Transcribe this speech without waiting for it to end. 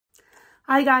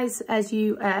Hi guys, as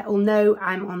you all know,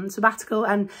 I'm on sabbatical,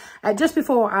 and just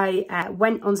before I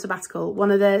went on sabbatical, one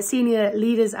of the senior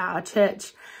leaders at our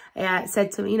church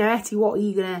said to me, Etty, how are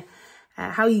you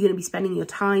gonna be spending your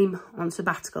time on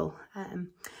sabbatical?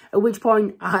 At which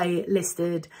point I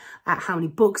listed how many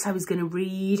books I was going to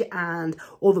read and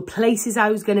all the places I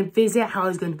was going to visit, how I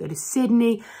was going to go to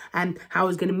Sydney and how I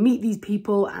was going to meet these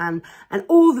people and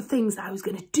all the things that I was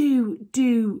going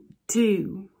to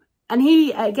do. And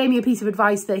he gave me a piece of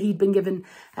advice that he'd been given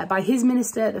by his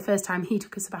minister the first time he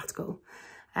took a sabbatical,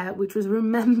 which was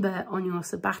remember on your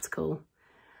sabbatical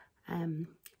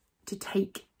to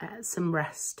take some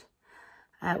rest.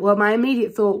 Well, my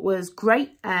immediate thought was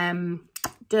great.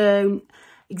 Don't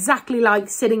exactly like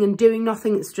sitting and doing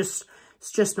nothing. It's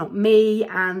just not me.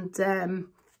 And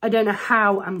I don't know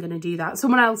how I'm going to do that.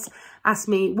 Someone else asked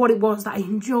me what it was that I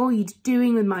enjoyed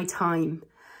doing with my time.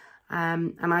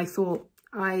 And I thought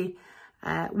I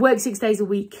work 6 days a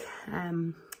week.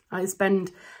 I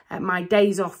spend my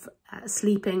days off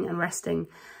sleeping and resting.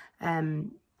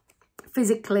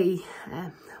 Physically,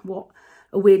 what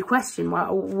a weird question.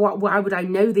 Why would I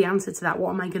know the answer to that?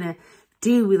 What am I going to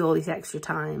do with all this extra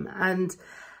time? And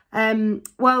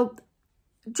well,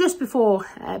 just before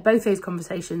both those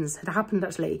conversations had happened,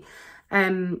 actually,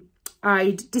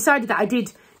 I decided that I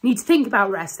did need to think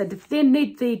about rest. I did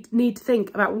need to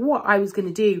think about what I was going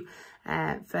to do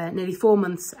for nearly 4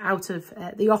 months out of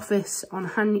the office on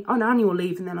annual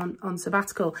leave and then on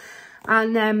sabbatical.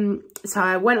 And so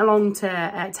I went along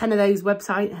to 10 of those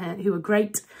websites who were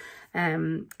great.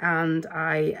 And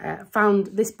I found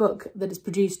this book that is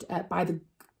produced by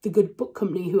the Good Book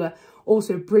Company, who are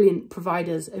also brilliant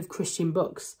providers of Christian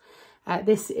books.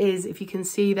 This is, if you can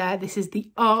see there, this is The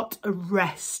Art of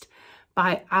Rest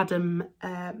by Adam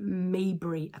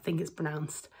Mabry, I think it's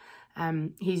pronounced.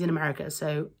 He's in America,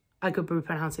 so I could be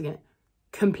pronouncing it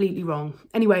completely wrong.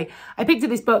 Anyway, I picked up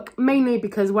this book mainly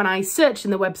because when I searched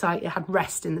in the website, it had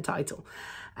rest in the title.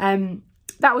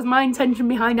 That was my intention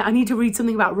behind it. I need to read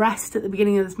something about rest at the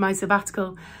beginning of my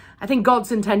sabbatical. I think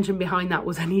God's intention behind that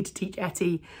was I need to teach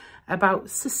Etty about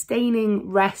sustaining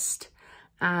rest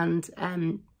and,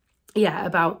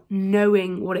 about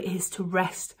knowing what it is to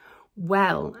rest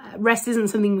well. Rest isn't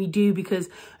something we do because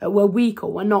we're weak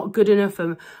or we're not good enough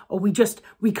or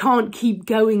we can't keep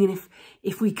going. And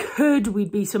if we could,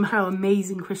 we'd be somehow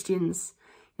amazing Christians.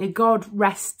 God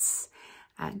rests.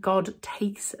 God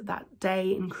takes that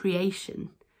day in creation,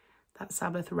 that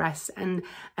Sabbath rest, and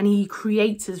he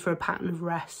creates us for a pattern of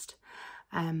rest.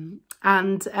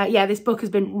 This book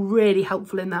has been really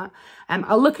helpful in that.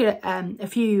 I'll look at a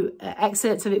few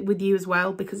excerpts of it with you as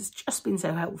well, because it's just been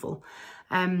so helpful.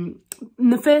 And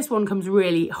the first one comes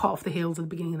really hot off the heels of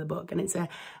the beginning of the book, and it's a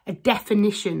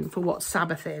definition for what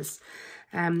Sabbath is.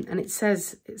 And it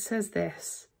says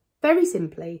this, very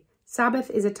simply,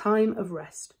 Sabbath is a time of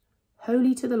rest,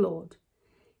 holy to the Lord.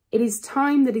 It is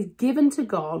time that is given to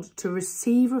God to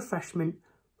receive refreshment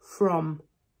from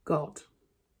God.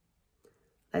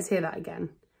 Let's hear that again.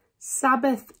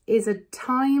 Sabbath is a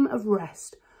time of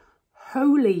rest,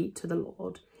 holy to the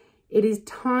Lord. It is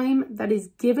time that is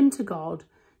given to God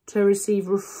to receive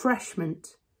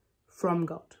refreshment from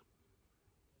God.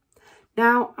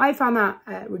 Now, I found that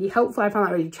really helpful. I found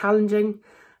that really challenging.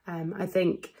 I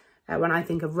think when I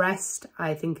think of rest,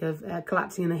 I think of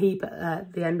collapsing in a heap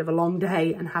at the end of a long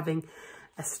day and having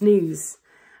a snooze.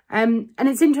 And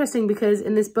it's interesting because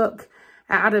in this book,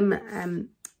 Adam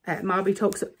Mabry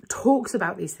talks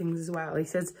about these things as well. He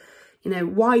says,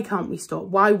 why can't we stop?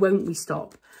 Why won't we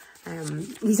stop?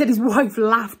 He said his wife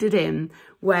laughed at him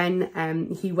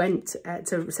when he went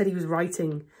said he was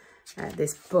writing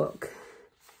this book.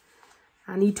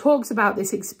 And he talks about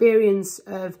this experience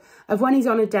of when he's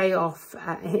on a day off,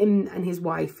 him and his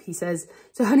wife. He says,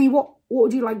 so honey, what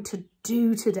would you like to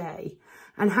do today?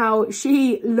 And how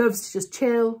she loves to just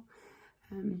chill.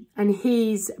 And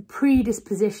his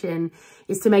predisposition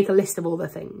is to make a list of all the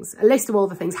things.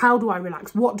 How do I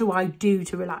relax? What do I do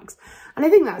to relax? And I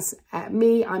think that's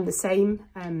me. I'm the same.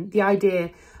 The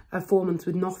idea of 4 months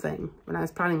with nothing when I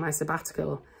was planning my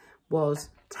sabbatical was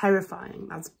terrifying.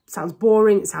 That sounds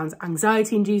boring. It sounds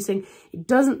anxiety inducing. It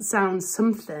doesn't sound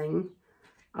something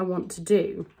I want to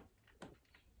do.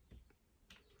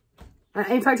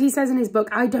 In fact, he says in his book,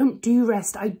 I don't do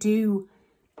rest, I do.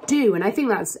 And I think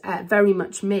that's very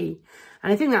much me.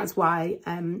 And I think that's why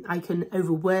I can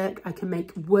overwork, I can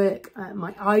make work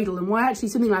my idol, and why actually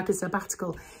something like a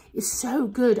sabbatical is so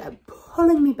good at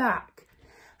pulling me back,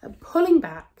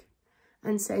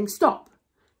 and saying, stop,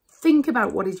 think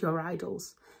about what is your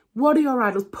idols. What are your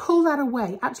idols? Pull that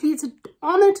away. Actually, it's an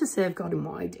honour to serve God in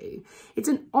what I do. It's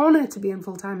an honour to be in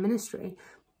full-time ministry.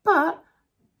 But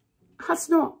That's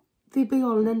not the be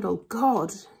all and end all.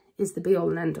 God is the be all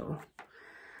and end all.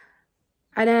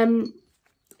 And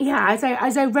yeah,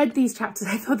 as I read these chapters,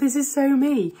 I thought, this is so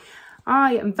me.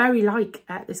 I am very like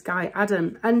this guy,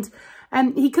 Adam. And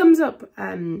he comes up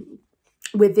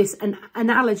with this an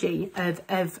analogy of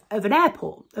an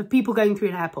airport, of people going through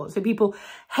an airport. So people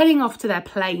heading off to their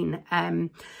plane,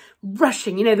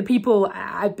 rushing. You know, the people,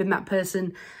 I've been that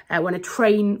person when a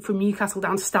train from Newcastle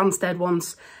down to Stansted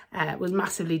once was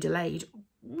massively delayed,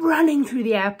 running through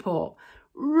the airport,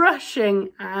 rushing,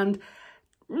 and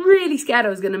really scared I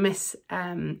was going to miss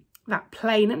that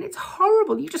plane. And it's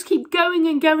horrible. You just keep going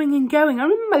and going and going. I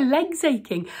remember my legs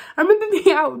aching. I remember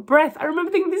being out of breath. I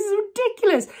remember thinking, this is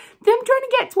ridiculous. Then I'm trying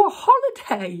to get to a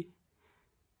holiday.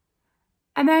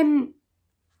 And then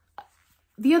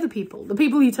the other people, the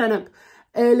people who turn up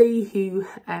early, who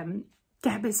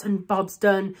get bits and bobs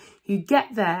done, who get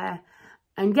there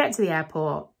and get to the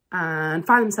airport and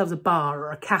find themselves a bar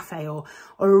or a cafe or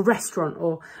a restaurant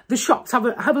or the shops, have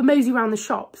a mosey around the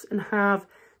shops and have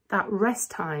that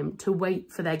rest time to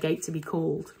wait for their gate to be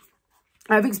called.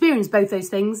 I've experienced both those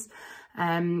things.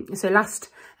 So last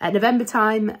November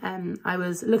time, I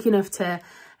was lucky enough to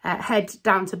head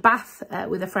down to Bath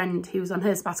with a friend who was on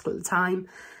her sabbatical at the time.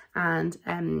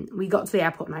 And we got to the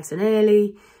airport nice and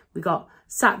early. We got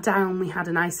sat down, we had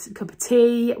a nice cup of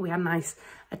tea, we had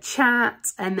a chat,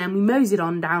 and then we moseyed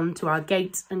on down to our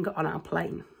gate and got on our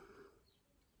plane.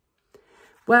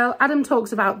 Well, Adam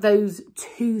talks about those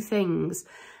two things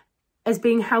as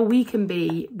being how we can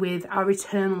be with our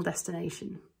eternal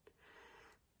destination.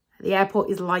 The airport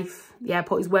is life. The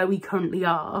airport is where we currently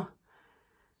are.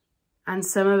 And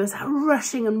some of us are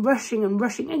rushing and rushing and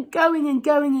rushing and going and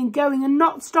going and going and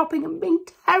not stopping and being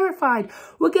terrified.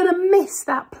 We're going to miss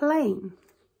that plane.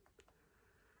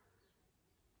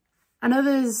 And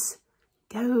others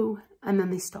go and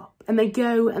then they stop. And they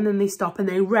go and then they stop and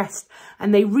they rest.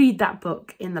 And they read that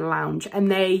book in the lounge.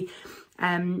 And they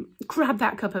grab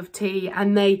that cup of tea.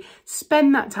 And they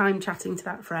spend that time chatting to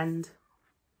that friend.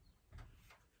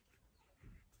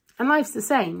 And life's the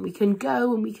same. We can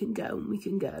go and we can go and we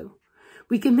can go.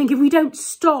 We can think if we don't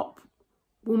stop,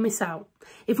 we'll miss out.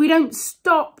 If we don't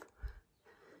stop,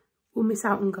 we'll miss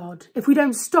out on God. If we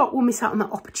don't stop, we'll miss out on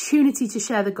that opportunity to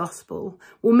share the gospel.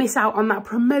 We'll miss out on that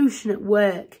promotion at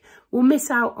work. We'll miss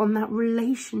out on that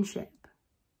relationship.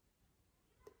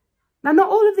 Now,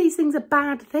 not all of these things are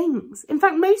bad things. In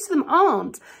fact, most of them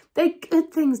aren't. They're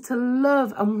good things to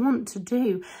love and want to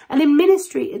do. And in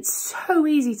ministry, it's so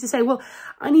easy to say, well,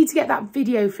 I need to get that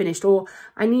video finished, or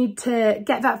I need to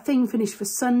get that thing finished for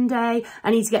Sunday.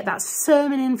 I need to get that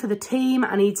sermon in for the team.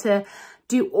 I need to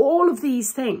do all of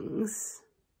these things.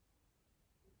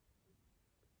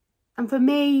 And for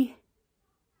me,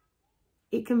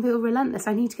 it can feel relentless.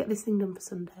 I need to get this thing done for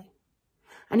Sunday.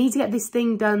 I need to get this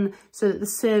thing done so that the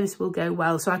service will go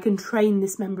well, so I can train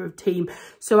this member of team,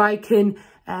 so I can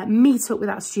meet up with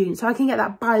that student, so I can get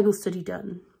that Bible study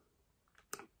done.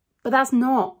 But that's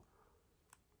not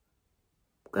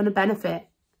going to benefit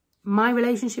my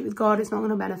relationship with God. It's not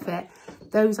going to benefit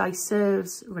those I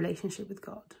serve's relationship with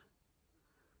God.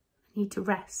 I need to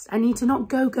rest. I need to not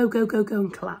go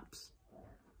and collapse.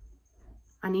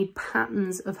 I need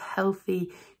patterns of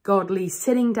healthy, godly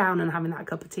sitting down and having that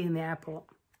cup of tea in the airport.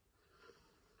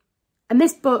 And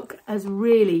this book has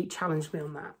really challenged me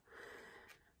on that.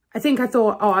 I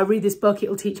thought, oh, I read this book,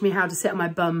 it'll teach me how to sit on my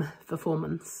bum for 4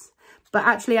 months. But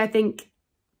actually, I think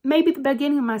maybe the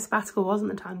beginning of my sabbatical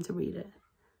wasn't the time to read it.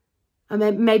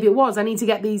 And maybe it was. I need to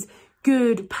get these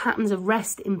good patterns of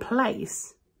rest in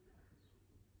place.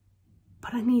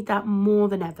 But I need that more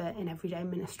than ever in everyday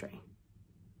ministry.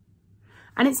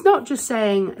 And it's not just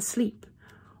saying sleep,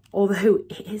 although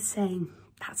it is saying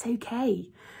that's okay.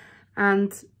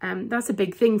 And that's a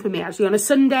big thing for me, actually. On a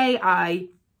Sunday, I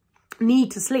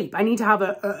need to sleep. I need to have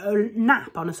a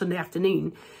nap on a Sunday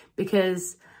afternoon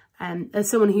because as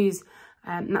someone who's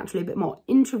naturally a bit more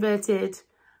introverted,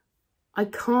 I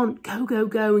can't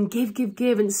go and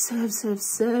give and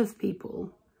serve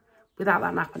people without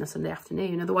that nap on a Sunday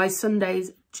afternoon. Otherwise,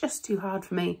 Sunday's just too hard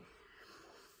for me.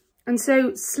 And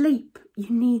so sleep, you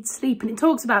need sleep. And it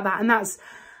talks about that. And that's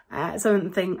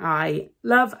something I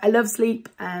love. I love sleep.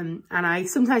 And I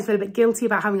sometimes feel a bit guilty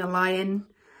about having a lie-in.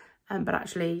 But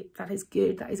actually, that is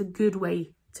good. That is a good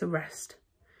way to rest.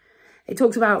 It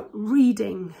talks about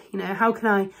reading. You know, how can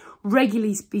I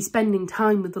regularly be spending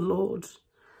time with the Lord?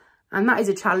 And that is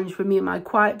a challenge for me in my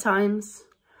quiet times.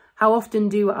 How often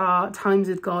do our times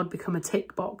with God become a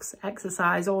tick box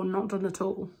exercise or not done at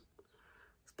all?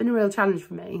 It's been a real challenge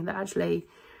for me that actually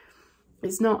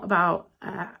it's not about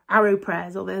arrow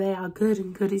prayers, although they are good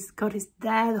and God is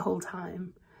there the whole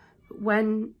time. But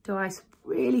when do I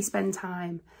really spend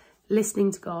time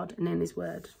listening to God and in his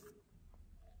word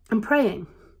and praying?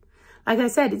 Like I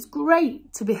said, it's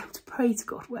great to be able to pray to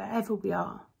God wherever we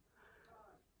are.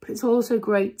 But it's also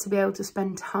great to be able to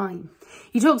spend time.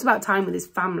 He talks about time with his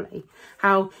family.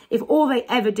 How if all they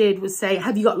ever did was say,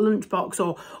 have you got a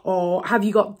lunchbox or have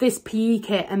you got this PE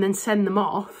kit, and then send them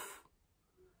off,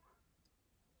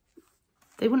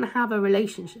 they wouldn't have a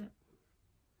relationship.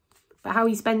 But how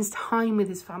he spends time with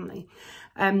his family.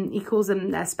 He calls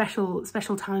them a special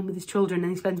time with his children, and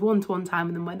he spends one-to-one time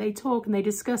with them where they talk and they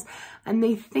discuss and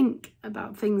they think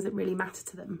about things that really matter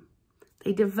to them.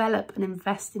 They develop and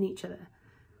invest in each other.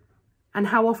 And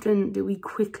how often do we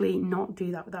quickly not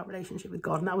do that with our relationship with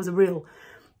God? And that was a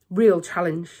real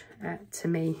challenge to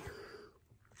me.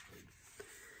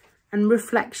 And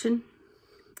reflection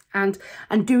and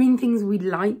doing things we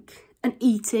like and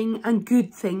eating and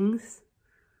good things.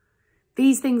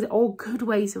 These things are all good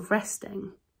ways of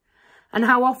resting. And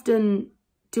how often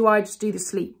do I just do the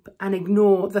sleep and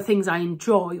ignore the things I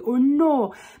enjoy or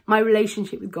ignore my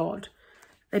relationship with God?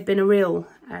 They've been a real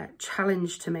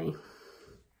challenge to me.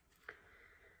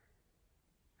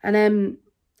 And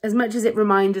as much as it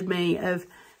reminded me of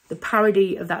the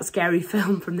parody of that scary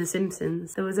film from The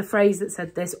Simpsons, there was a phrase that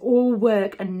said this: all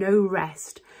work and no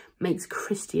rest makes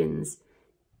Christians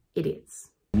idiots.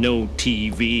 No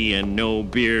TV and no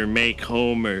beer make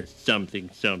Homer something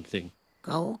something.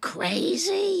 Go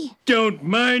crazy? Don't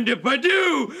mind if I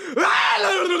do!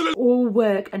 All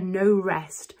work and no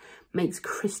rest makes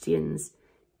Christians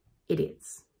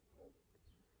idiots.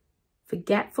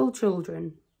 Forgetful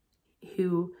children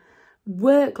who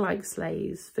work like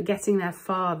slaves, forgetting their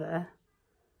father.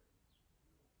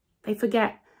 They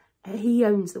forget he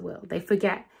owns the world. They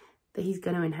forget that he's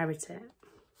going to inherit it.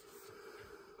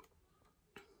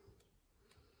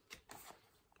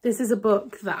 This is a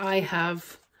book that I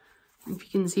have, if you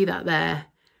can see that there,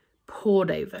 pored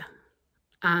over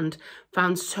and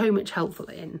found so much helpful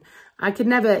in. I could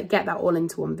never get that all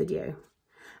into one video.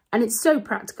 And it's so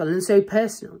practical and so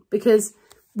personal because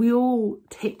we all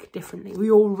tick differently. We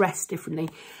all rest differently.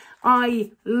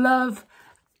 I love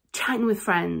chatting with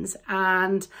friends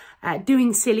and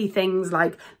doing silly things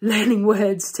like learning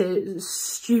words to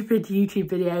stupid YouTube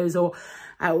videos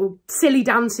or silly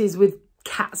dances with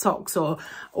cat socks or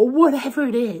whatever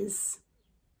it is.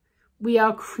 We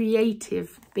are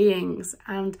creative beings,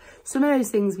 and some of those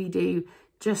things we do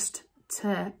just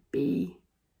to be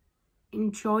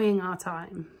enjoying our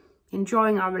time,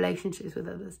 enjoying our relationships with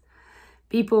others.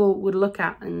 People would look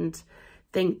at and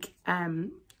think,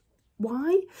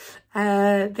 why?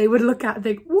 They would look at and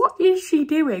think, what is she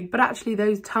doing? But actually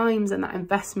those times and that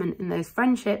investment in those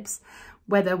friendships,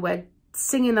 whether we're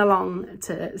singing along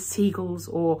to seagulls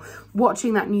or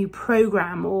watching that new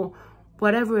program or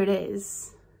whatever it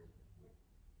is,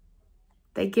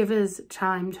 they give us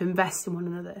time to invest in one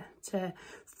another, to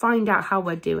find out how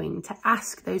we're doing, to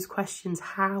ask those questions.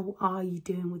 How are you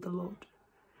doing with the Lord?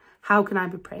 How can I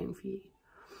be praying for you?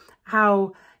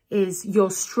 How is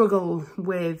your struggle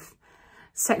with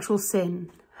sexual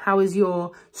sin? How is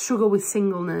your struggle with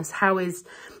singleness? How is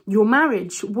your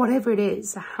marriage? Whatever it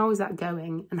is, how is that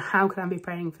going? And how can I be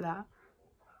praying for that?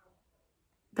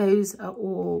 Those are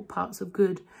all parts of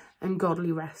good and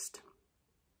godly rest.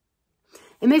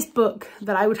 In this book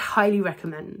that I would highly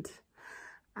recommend,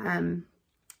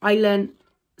 I learned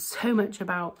so much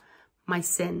about my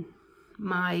sin,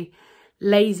 my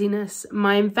laziness,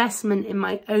 my investment in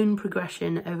my own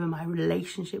progression over my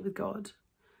relationship with God.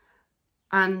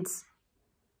 And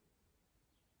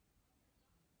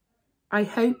I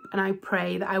hope and I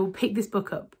pray that I will pick this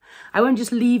book up. I won't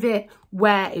just leave it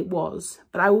where it was,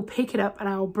 but I will pick it up and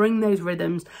I will bring those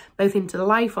rhythms both into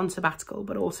life on sabbatical,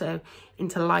 but also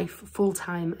into life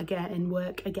full-time again, in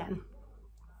work again.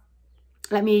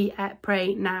 Let me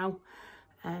pray now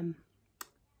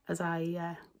as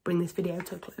I bring this video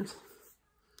to a close.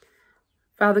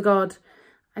 Father God,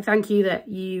 I thank you that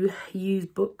you use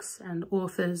books and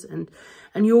authors and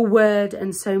your word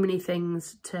and so many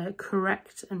things to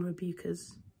correct and rebuke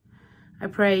us. I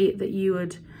pray that you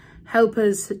would help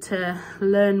us to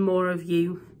learn more of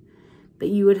you, that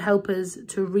you would help us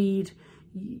to read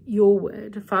your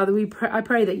word. Father, I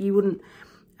pray that you wouldn't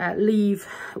leave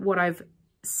what I've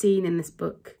seen in this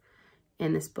book,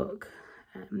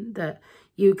 that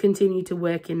you would continue to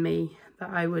work in me, that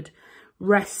I would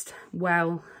rest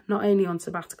well, not only on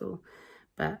sabbatical,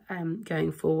 but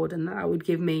going forward, and that would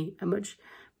give me a much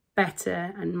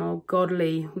better and more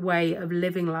godly way of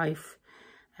living life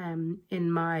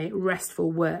in my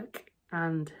restful work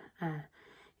and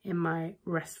in my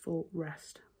restful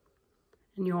rest.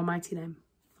 In your mighty name,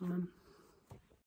 amen.